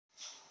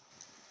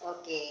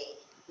Okay.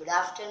 Good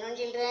afternoon,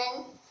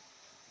 children.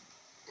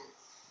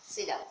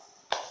 Sit down.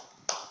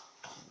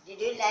 Did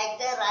you like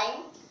the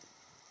rhyme?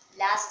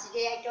 Last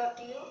day I taught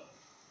you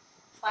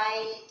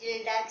 5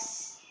 little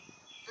ducks.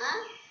 Huh?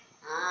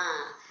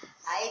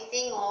 I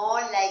think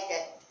all like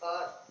that.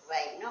 Or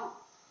why no?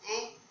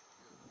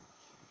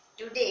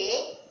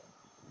 Today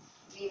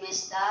we may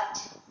start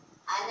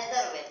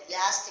another way. In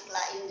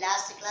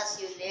last class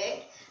you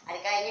learned. At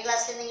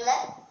class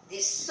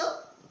this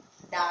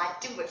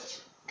that പഠിച്ചു.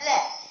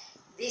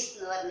 This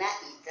എന്ന് പറഞ്ഞാൽ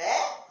ഇത്,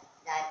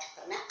 that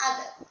പറഞ്ഞാൽ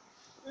അത്.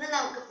 ഇന്ന്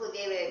നമുക്ക്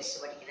പുതിയ words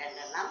പഠിക്കണം.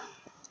 രണ്ടെണ്ണം.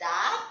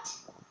 That,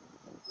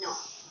 no.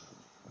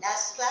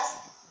 Last class,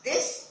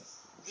 this,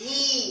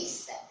 these.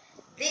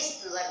 This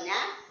എന്ന്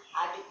പറഞ്ഞാൽ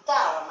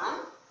അടുത്താവണം,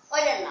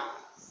 ഒരെണ്ണം.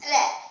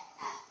 അല്ലേ?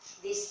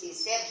 This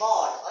is a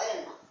ball,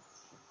 ഒരെണ്ണം.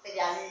 ഇപ്പൊ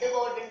 2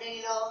 ബോർഡ്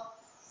ഉണ്ടെങ്കിലോ?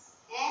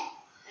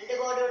 2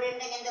 ബോർഡ് ഇവിടെ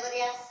ഉണ്ടെങ്കിൽ എന്താ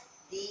പറയാ?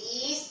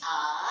 These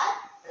are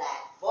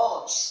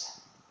blackboards.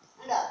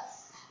 ഉണ്ടോ?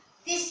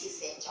 This is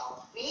a chalk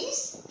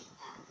piece.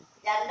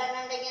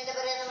 രണ്ടെണ്ണം ഉണ്ടെങ്കിൽ എന്താ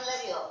പറയാ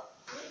നമ്മളറിയോ?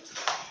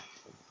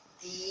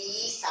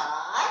 These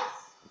are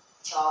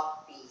chalk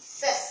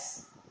pieces.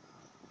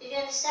 Did you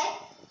understand?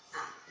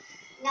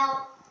 Now,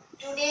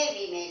 today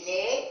we may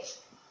learn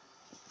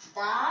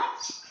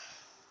that,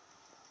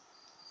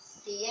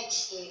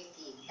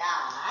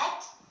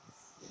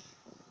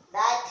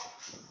 that,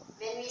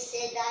 when we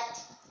say that,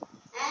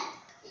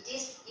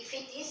 if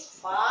it is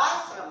far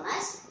from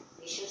us,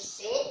 we should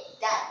say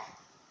that.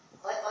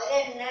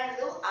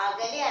 ഒരെണ്ണു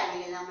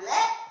അകലെയാണെങ്കിൽ നമ്മള്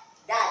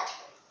that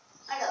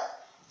കണ്ടോ.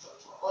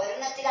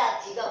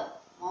 ഒരെണ്ണത്തിലധികം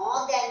more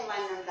than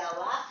one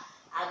ഉണ്ടാവുക.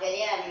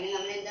 അകലെയാണെങ്കിൽ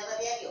നമ്മൾ എന്താ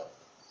പറയാ അറിയോ?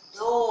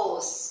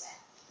 Those.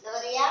 എന്താ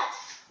പറയാ?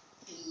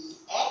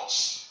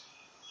 THOSE.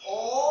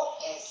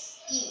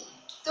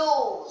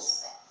 Those.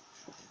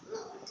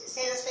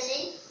 Say the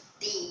spelling.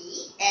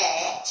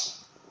 THOSE.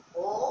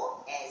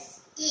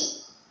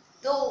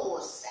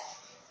 Those.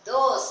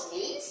 Those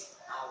means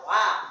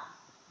awa.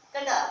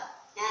 കണ്ടോ?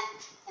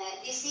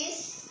 This is,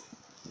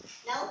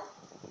 now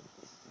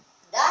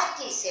that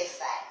is a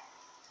fan.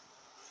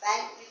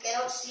 Fan, you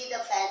cannot see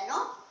the fan, no?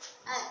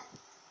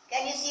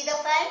 Can you see the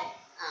fan?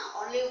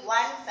 Only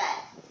one fan.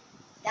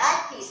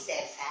 That is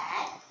a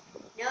fan.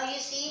 Now you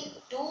see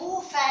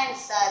 2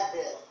 fans are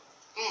there.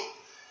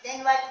 Then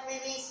what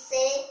will we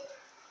say?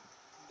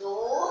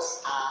 Those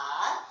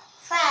are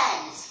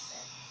fans.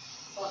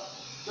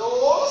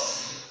 Those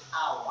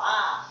are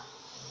what?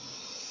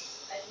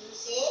 What do you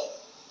say?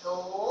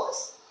 Those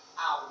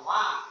are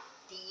what?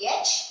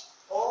 THOSE.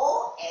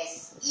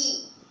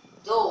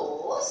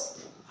 Those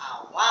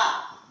are what?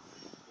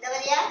 എന്താ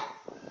പറയാ?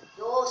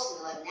 Those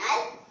എന്ന് പറഞ്ഞാൽ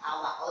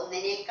അവ.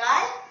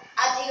 ഒന്നിനേക്കാൾ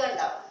അധികം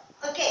ഉണ്ടാവും.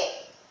 Okay.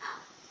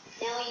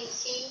 Now you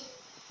see,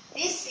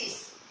 this is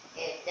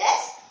a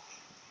desk.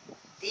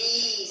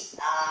 These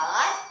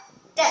are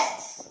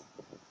desks.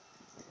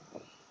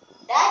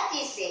 That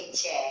is a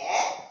chair.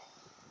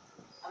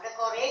 അവിടെ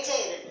കുറേ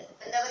ചെയർ ഉണ്ട്.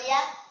 എന്താ പറയാ?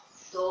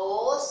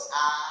 Those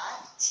are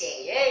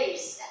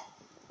chairs.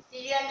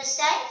 Did you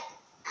understand?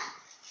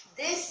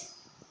 This,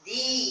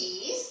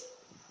 these,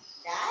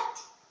 that,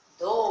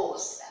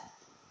 those.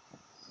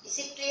 Is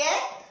it clear?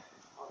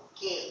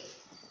 Okay.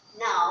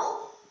 Now,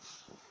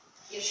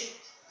 you should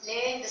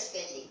learn the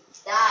spelling.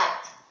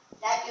 That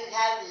you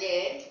have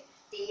learned.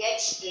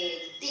 THAT.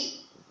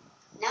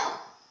 Now,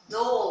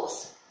 those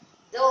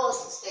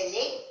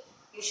spelling,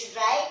 you should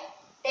write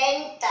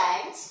 10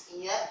 times in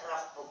your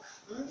rough book.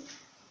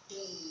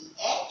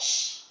 THOSE.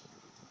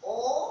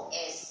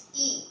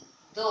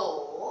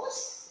 Those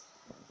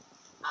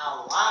are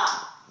what?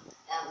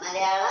 In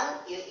Malayalam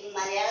you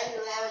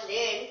have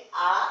learned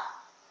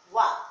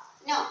awa.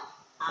 No,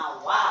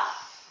 awa.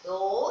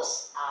 Those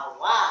are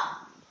what?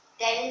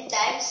 10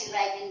 times you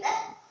write in the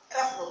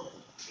rough book.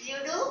 Will you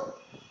do?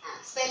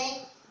 Spelling,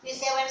 we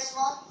say once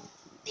more.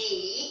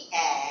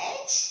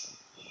 THOSE.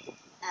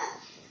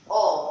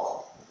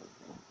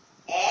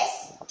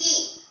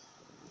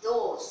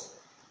 Those.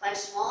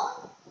 Once more.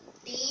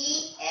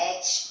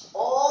 THOSE.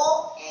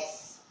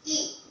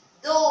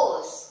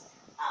 Those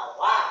are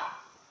what?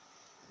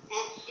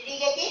 Did you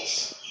get it?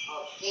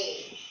 Okay.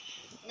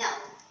 Now,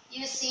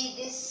 you see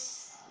these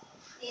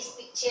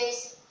pictures.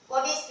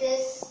 What is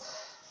this?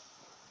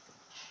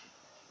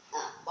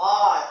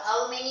 Ball. How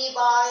many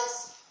balls?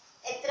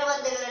 എത്ര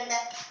പന്തുകളുണ്ട്?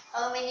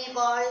 How many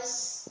balls?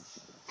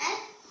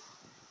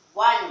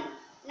 1.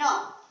 No.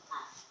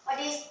 What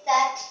is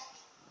that?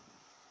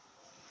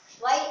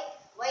 Why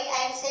I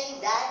am saying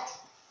that?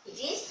 It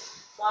is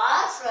far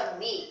from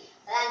me.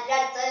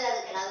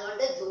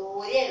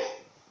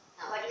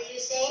 What will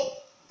you say?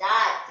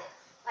 That.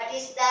 What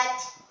is that?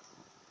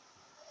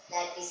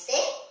 That is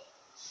a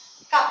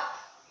cup.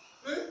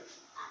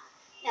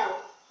 Now,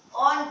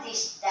 on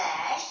this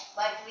dash,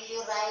 what will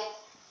you write?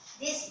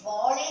 This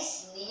ball is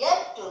near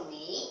to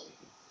me.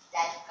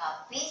 That cup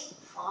is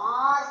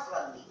far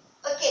from me.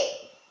 Okay.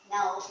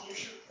 Now,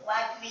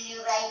 what will you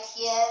write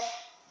here?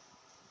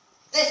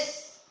 This.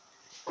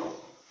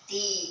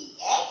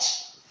 THIS.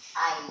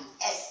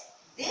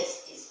 This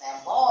is a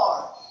ball.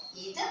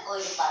 ഇത്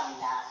ഒരു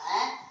പന്താണ്.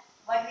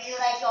 What will you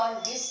write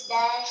on this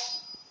dash?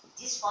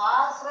 It is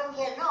far from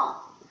here, no?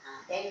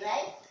 Then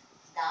write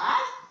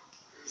that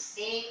is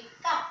a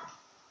cup.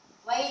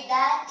 Why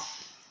that?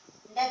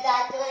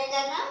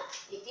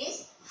 It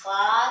is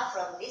far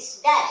from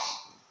this dash.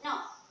 No.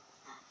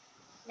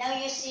 Now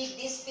you see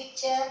this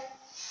picture.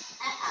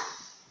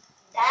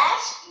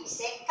 Dash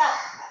is a cup.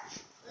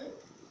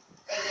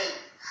 Again,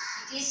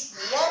 it is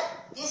near,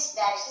 this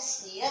dash is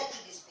near to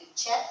this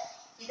picture.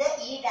 This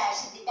E dash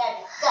is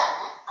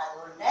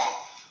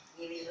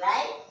we will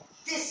write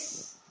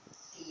this.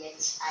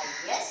 THIS,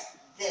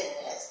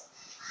 this.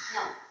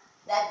 No,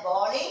 that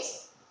ball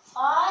is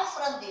far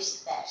from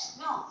this dash.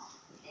 No,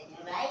 then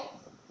you write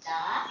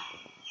that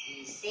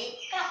is a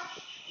cup.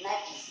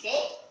 That is a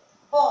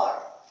ball.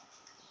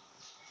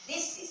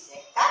 This is a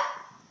cup.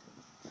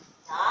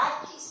 That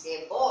is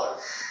a ball.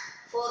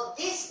 For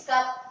this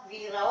cup,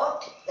 we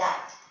wrote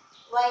that.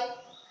 Why?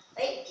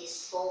 It is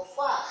so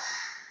far.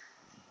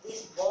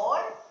 This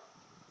ball,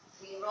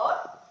 we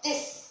wrote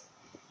this.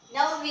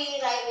 Now we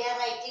are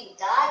writing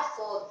that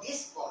for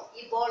this ball.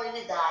 This ball in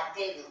that.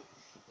 This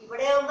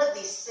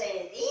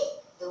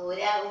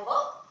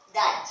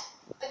that.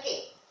 Okay.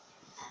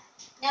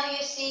 Now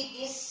you see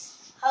this.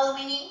 How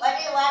many? What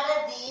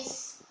are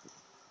these?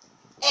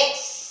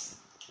 X.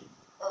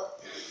 Oh.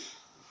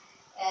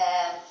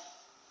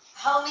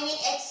 How many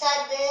X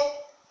are there?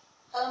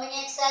 How many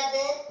X are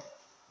there?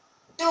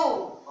 2.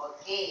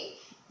 Okay.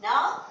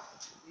 Now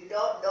you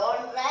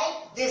don't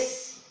write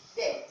this.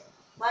 Then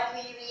what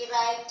will we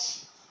write?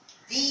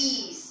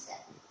 These.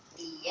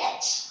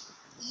 THESE.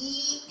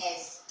 These.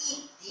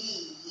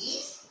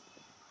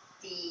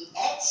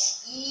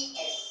 THESC.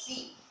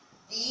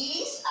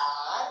 These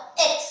are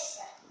X.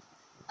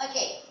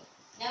 Okay.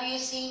 Now you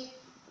see.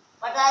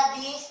 What are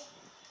these?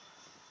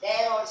 They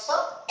are also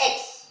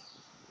X.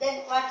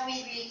 Then what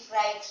will we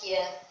write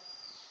here?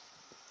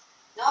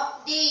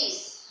 Not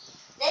these.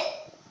 Then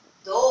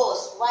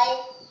those.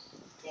 Why?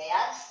 They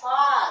are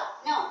far.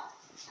 No.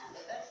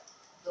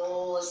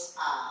 Those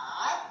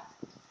are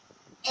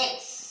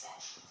X.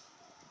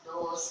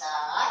 Those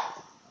are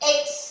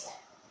X.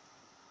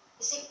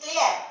 Is it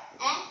clear?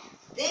 And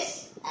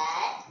this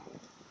and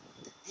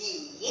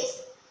these,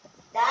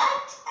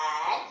 that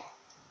and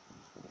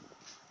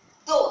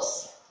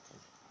those.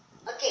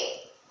 Okay.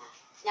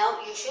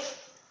 Now you should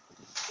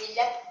fill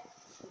up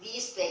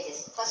these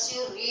pages. First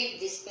you read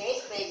this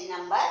page, page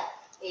number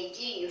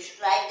 18. You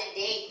should write the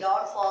date.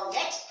 Don't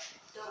forget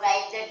to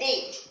write the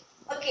date.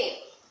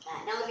 Okay.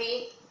 Now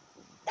read.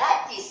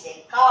 That is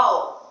a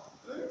cow.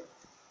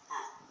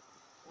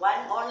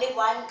 Only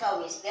one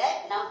cow is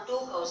there. Now 2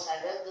 cows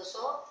are there.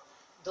 So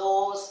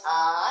those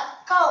are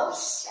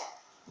cows.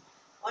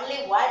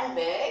 Only one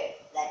bird.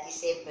 That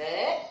is a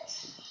bird.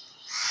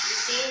 You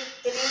see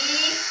 3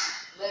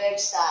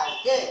 birds are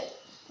there.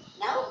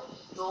 Now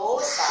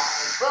those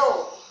are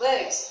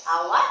birds.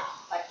 Our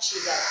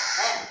pakshigal.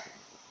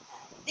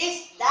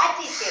 That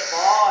is a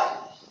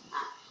ball.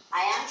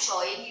 I am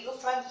showing you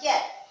from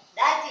here.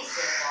 That is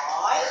a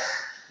ball.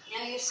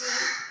 Now you see,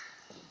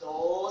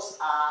 those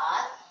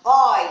are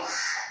boys.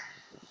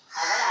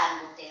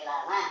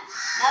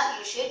 Now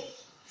you should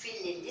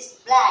fill in this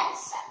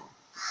blanks.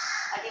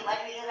 What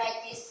will you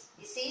write this?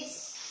 This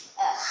is,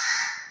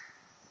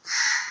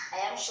 I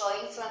am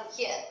showing from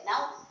here.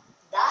 Now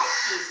that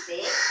is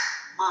a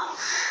mug.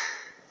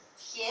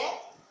 Here,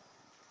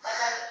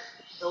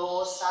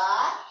 those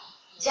are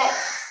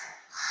jugs.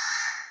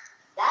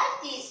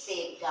 That is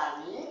a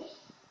gun.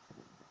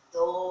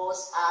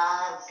 Those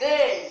are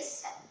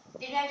girls.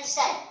 Did you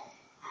understand?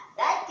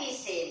 That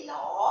is a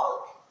log.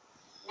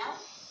 Now,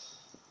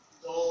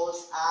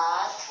 those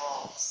are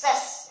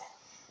boxes.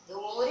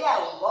 Dure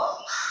avumbo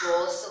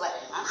those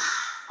varanam.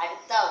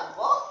 Adutha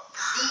avumbo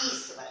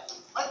these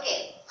varanam. Okay.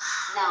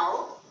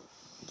 Now,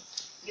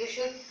 you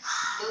should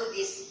do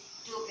these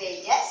 2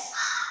 pages.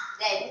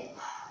 Then,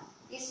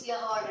 this you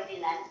have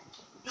already learned.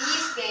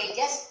 These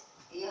pages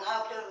you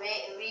have to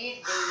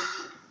read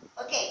daily.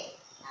 Okay.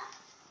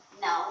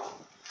 Now,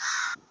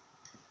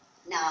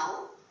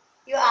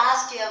 you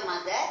asked your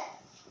mother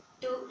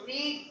to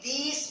read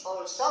these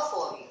also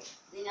for you.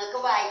 നിങ്ങൾക്ക്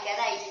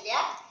വായിക്കാനായിട്ടില്ല.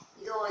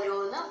 ഇത്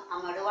ഓരോന്നും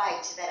അങ്ങോട്ട്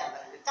വായിച്ചു തരാൻ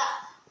പറഞ്ഞു കേട്ടോ.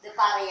 ഇത്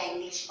പറയാം,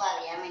 ഇംഗ്ലീഷ്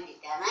പറയാൻ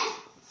വേണ്ടിയിട്ടാണ്.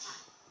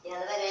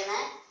 ഏത് പറയണ?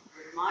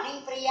 ഗുഡ്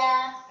മോർണിംഗ് പ്രിയ.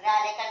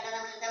 ഒരാളെ കണ്ട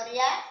നമ്മൾ എന്താ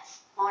പറയാ?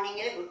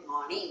 മോർണിംഗിൽ ഗുഡ്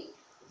മോർണിംഗ്.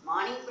 ഗുഡ്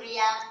മോർണിംഗ് പ്രിയ.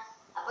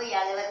 അപ്പൊ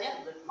ഇയാള് പറഞ്ഞു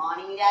ഗുഡ്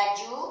മോർണിംഗ്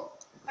രാജു.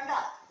 കണ്ടോ?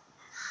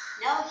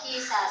 Now he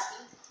is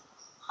asking,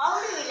 how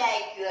do you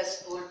like your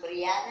school,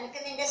 Priya?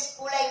 നിങ്ങൾക്ക് നിന്റെ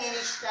സ്കൂൾ എങ്ങനെ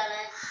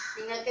ഇഷ്ടമാണ്?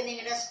 നിങ്ങൾക്ക്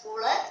നിങ്ങളുടെ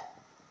സ്കൂള്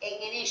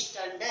എങ്ങനെ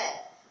ഇഷ്ടമുണ്ട്?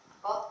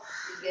 അപ്പോൾ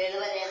ഗേൾ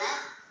പറയണ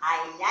I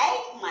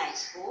like my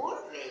school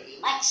very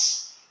much.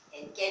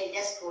 എനിക്ക്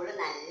എൻ്റെ സ്കൂൾ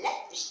നല്ല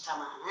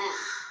ഇഷ്ടമാണ്.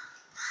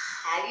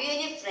 Have you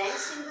any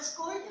friends in the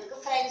school? നിങ്ങൾക്ക്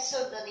ഫ്രണ്ട്സ്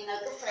ഉണ്ടോ?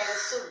 നിങ്ങൾക്ക്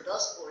ഫ്രണ്ട്സ് ഉണ്ടോ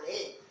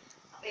സ്കൂളിൽ?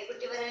 അപ്പോൾ ഈ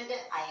കുട്ടി പറയുന്നുണ്ട്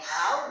I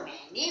have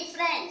many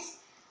friends.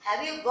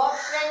 Have you got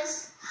friends?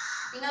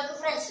 നിങ്ങൾക്ക്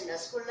ഫ്രണ്ട്സ് ഉണ്ടോ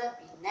സ്കൂളിൽ?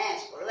 പിന്നെ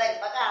സ്കൂൾ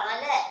വരുമ്പോ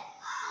കാണാല്ലേ.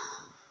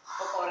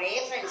 അപ്പൊ കൊറേ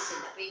ഫ്രണ്ട്സ്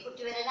ഉണ്ട്. അപ്പൊ ഈ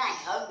കുട്ടി പറയുന്നത് I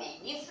have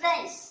many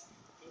friends.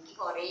 എനിക്ക്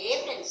കൊറേ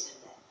ഫ്രണ്ട്സ് ഉണ്ട്.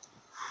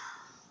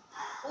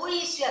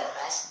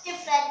 ബെസ്റ്റ്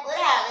ഫ്രണ്ട്,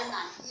 ഒരാൾ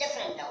നല്ല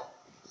ഫ്രണ്ട് ആവും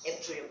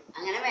എപ്പോഴും.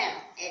 അങ്ങനെ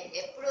വേണം,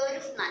 എപ്പോഴും ഒരു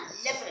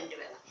നല്ല ഫ്രണ്ട്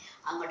വേണം.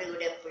 അങ്ങോട്ടും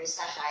ഇങ്ങോട്ടും എപ്പോഴും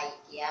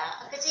സഹായിക്കുക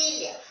ഒക്കെ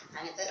ചെയ്യില്ല.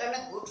 അങ്ങനത്തെ ഒരാളാണ്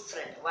ഗുഡ്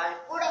ഫ്രണ്ട്.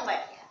 വഴക്കൂടാൻ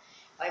പാടില്ല.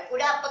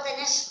 വഴക്കൂടെ അപ്പൊ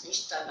തന്നെ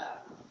ഇഷ്ടം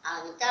ഉണ്ടാവണം.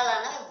 അങ്ങനത്തെ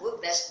ആളാണ്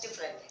ബെസ്റ്റ്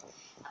ഫ്രണ്ട്.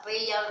 അപ്പൊ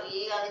ഈ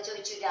ആള്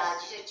ചോദിച്ചു,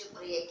 രാജു ചോദിച്ചു,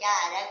 പ്രിയക്ക്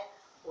ആരാ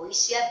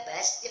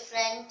ബെസ്റ്റ്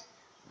ഫ്രണ്ട്?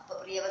 അപ്പൊ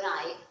പ്രിയ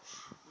പറഞ്ഞു,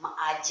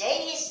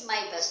 Ajay is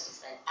my best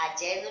friend.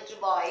 Ajay എന്നൊരു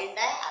ബോയ്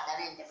ഉണ്ട്,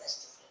 അതാണ് എന്റെ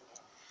ബെസ്റ്റ് ഫ്രണ്ട്.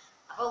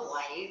 അപ്പൊ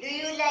why do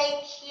you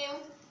like him?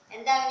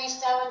 എന്താ അവന്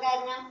ഇഷ്ടാവാൻ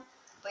കാരണം?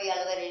 അപ്പൊ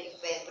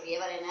പ്രിയ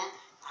പറയണ,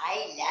 ഐ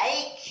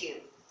ലൈക്ക് ഹിം.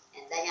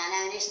 എന്താ ഞാൻ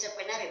അവനെ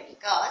ഇഷ്ടപ്പെടുന്നത്?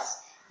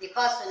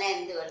 ബിക്കോസ്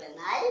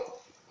എന്തുകൊണ്ടെന്നാൽ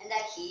എന്താ,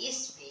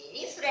 he's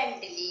very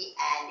friendly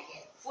and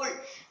helpful.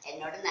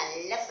 എന്നോട്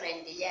നല്ല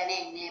ഫ്രണ്ട്ലിയാണ്,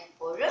 എന്നെ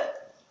എപ്പോഴും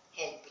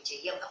ഹെൽപ്പ്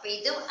ചെയ്യും. അപ്പൊ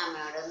ഇതും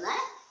അമ്മയോടൊന്ന്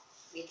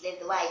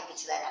വീട്ടിലേക്ക്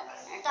വായിപ്പിച്ചു തരാൻ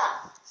പറഞ്ഞു കേട്ടോ.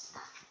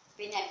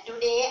 പിന്നെ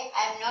today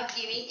I am not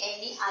giving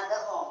any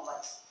other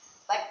homeworks,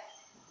 but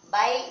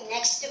by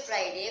next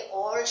Friday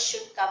all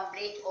should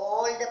complete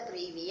all the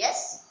previous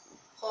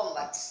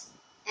homeworks.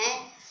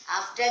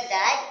 After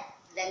that,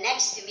 the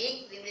next week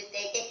we will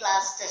take a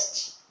class test.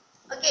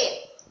 Okay,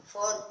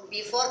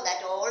 before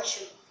that all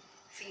should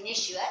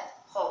finish your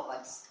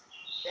homeworks.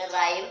 The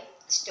rhyme,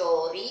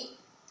 story,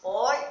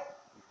 all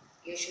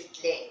you should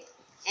learn.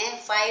 And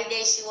 5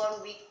 days you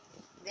won't be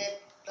the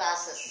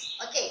classes.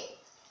 Okay,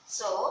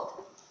 so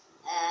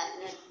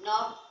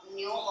not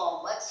new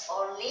homeworks,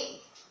 only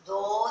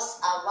those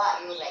hour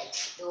you write,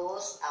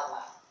 those hour.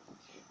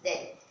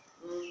 Then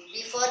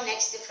before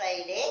next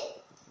Friday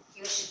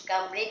you should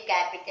complete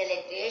capital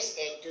letters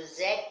A to Z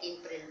in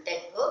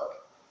printed book,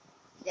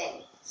 then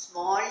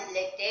small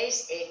letters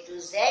A to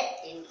Z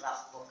in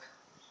rough book.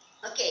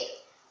 Okay,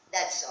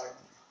 that's all.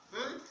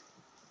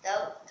 So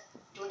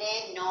today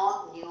no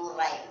new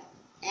rhyme,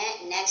 and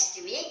next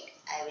week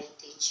I will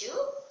teach you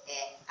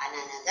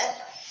another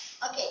rhyme.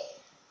 Okay,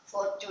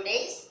 for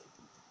today's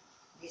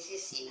this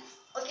is enough.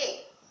 Okay,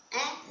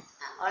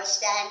 all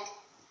stand,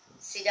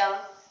 sit down.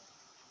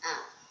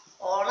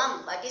 Onam,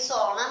 what is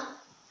Onam?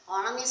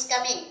 Onam is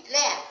coming.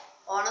 അല്ലേ?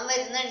 ഓണം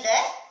വരുന്നുണ്ട്.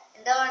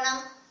 എന്താ Onam?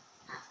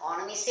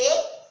 Onam is a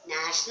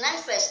national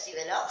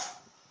festival of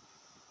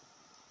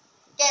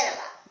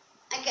Kerala.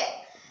 Okay.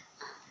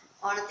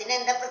 ഓണത്തിന്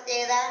എന്താ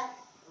പ്രത്യേകത?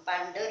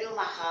 പണ്ടൊരു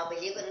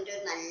മഹാബലി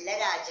പറഞ്ഞിട്ടൊരു നല്ല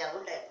രാജാവ്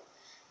ഉണ്ടായിരുന്നു.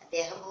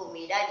 അദ്ദേഹം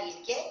ഭൂമിയുടെ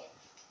അടിയിലേക്ക്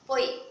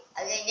പോയി.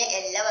 അത് കഴിഞ്ഞ്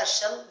എല്ലാ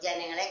വർഷം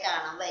ജനങ്ങളെ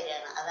കാണാൻ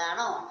വരികയാണ്.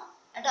 അതാണ് ഓണം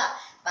കേട്ടോ.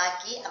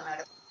 ബാക്കി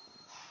അമ്മയുടെ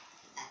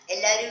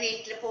എല്ലാവരും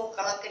വീട്ടിൽ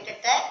പൂക്കളൊക്കെ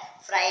ഇട്ടിട്ട്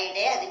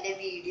ഫ്രൈഡേ അതിന്റെ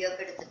വീഡിയോ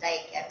ഒക്കെ എടുത്തിട്ട്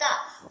അയക്കുക കേട്ടോ.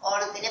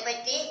 ഓണത്തിനെ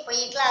പറ്റി ഇപ്പൊ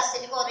ഈ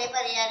ക്ലാസ്സിൽ കുറെ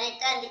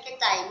പറയാനായിട്ട് എനിക്ക്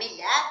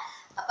ടൈമില്ല.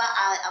 അപ്പൊ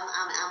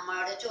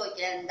അമ്മയോട്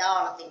ചോദിക്കുക എന്താ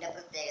ഓണത്തിന്റെ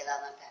പ്രത്യേകത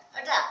എന്നൊക്കെ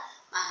കേട്ടോ.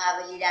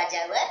 മഹാബലി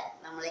രാജാവ്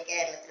നമ്മളെ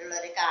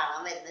കേരളത്തിലുള്ളവരെ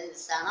കാണാൻ വരുന്ന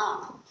ദിവസമാണ്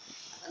ഓണം.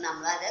 അപ്പൊ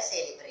നമ്മളത്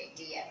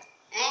സെലിബ്രേറ്റ് ചെയ്യണം.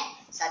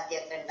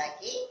 സദ്യ ഒക്കെ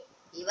ഉണ്ടാക്കി.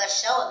 ഈ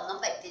വർഷം ഒന്നും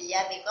പറ്റില്ല,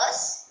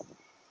 because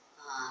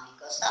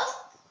of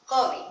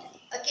COVID.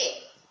 Okay,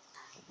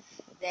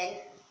 then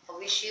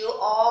wish you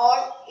all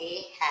a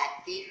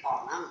happy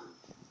Onam.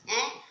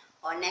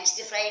 On next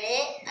Friday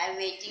I am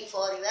waiting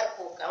for your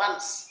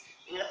പൂക്കളംസ്.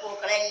 നിങ്ങൾ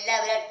പൂക്കളം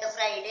എല്ലാവരും അടുത്ത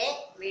ഫ്രൈഡേ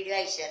വീഡിയോ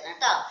അയച്ചു തരണം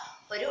കേട്ടോ.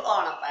 ഒരു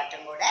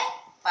ഓണപ്പാട്ടും കൂടെ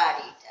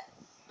പാടിയിട്ട്.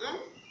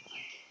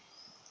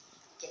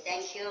 Okay,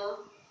 thank you.